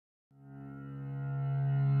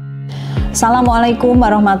Assalamualaikum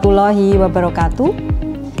warahmatullahi wabarakatuh.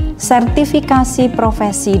 Sertifikasi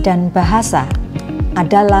profesi dan bahasa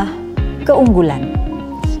adalah keunggulan.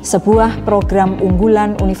 Sebuah program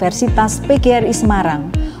unggulan Universitas PGRI Semarang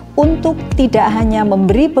untuk tidak hanya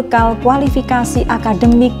memberi bekal kualifikasi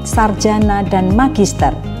akademik, sarjana, dan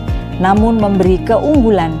magister, namun memberi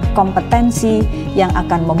keunggulan kompetensi yang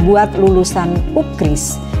akan membuat lulusan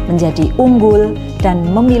Upgris menjadi unggul dan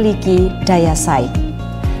memiliki daya saing.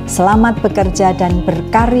 Selamat bekerja dan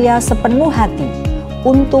berkarya sepenuh hati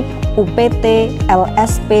untuk UPT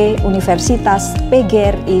LSP Universitas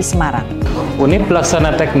PGRI Semarang. Unit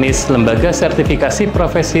Pelaksana Teknis Lembaga Sertifikasi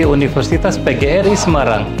Profesi Universitas PGRI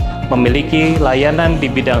Semarang memiliki layanan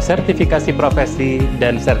di bidang sertifikasi profesi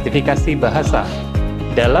dan sertifikasi bahasa.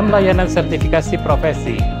 Dalam layanan sertifikasi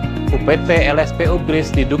profesi, UPT LSP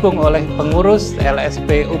Upgris didukung oleh pengurus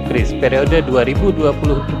LSP Upgris periode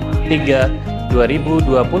 2023-2027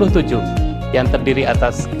 yang terdiri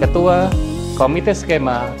atas Ketua, Komite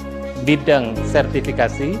Skema, Bidang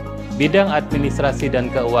Sertifikasi, Bidang Administrasi dan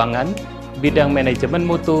Keuangan, Bidang Manajemen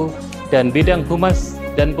Mutu, dan Bidang Humas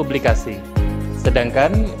dan Publikasi.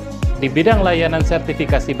 Sedangkan di bidang layanan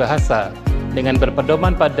sertifikasi bahasa dengan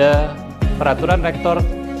berpedoman pada Peraturan Rektor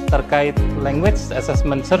terkait Language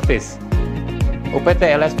Assessment Service, UPT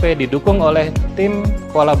LSP didukung oleh tim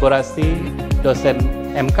kolaborasi dosen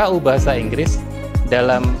MKU Bahasa Inggris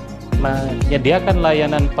dalam menyediakan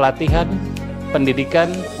layanan pelatihan,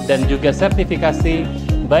 pendidikan, dan juga sertifikasi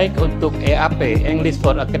baik untuk EAP, English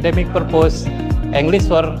for Academic Purpose, English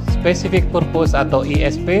for Specific Purpose atau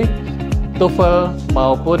ISP, TOEFL,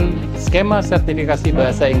 maupun skema sertifikasi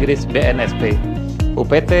bahasa Inggris BNSP.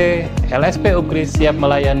 UPT LSP Upgris siap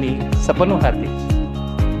melayani sepenuh hati.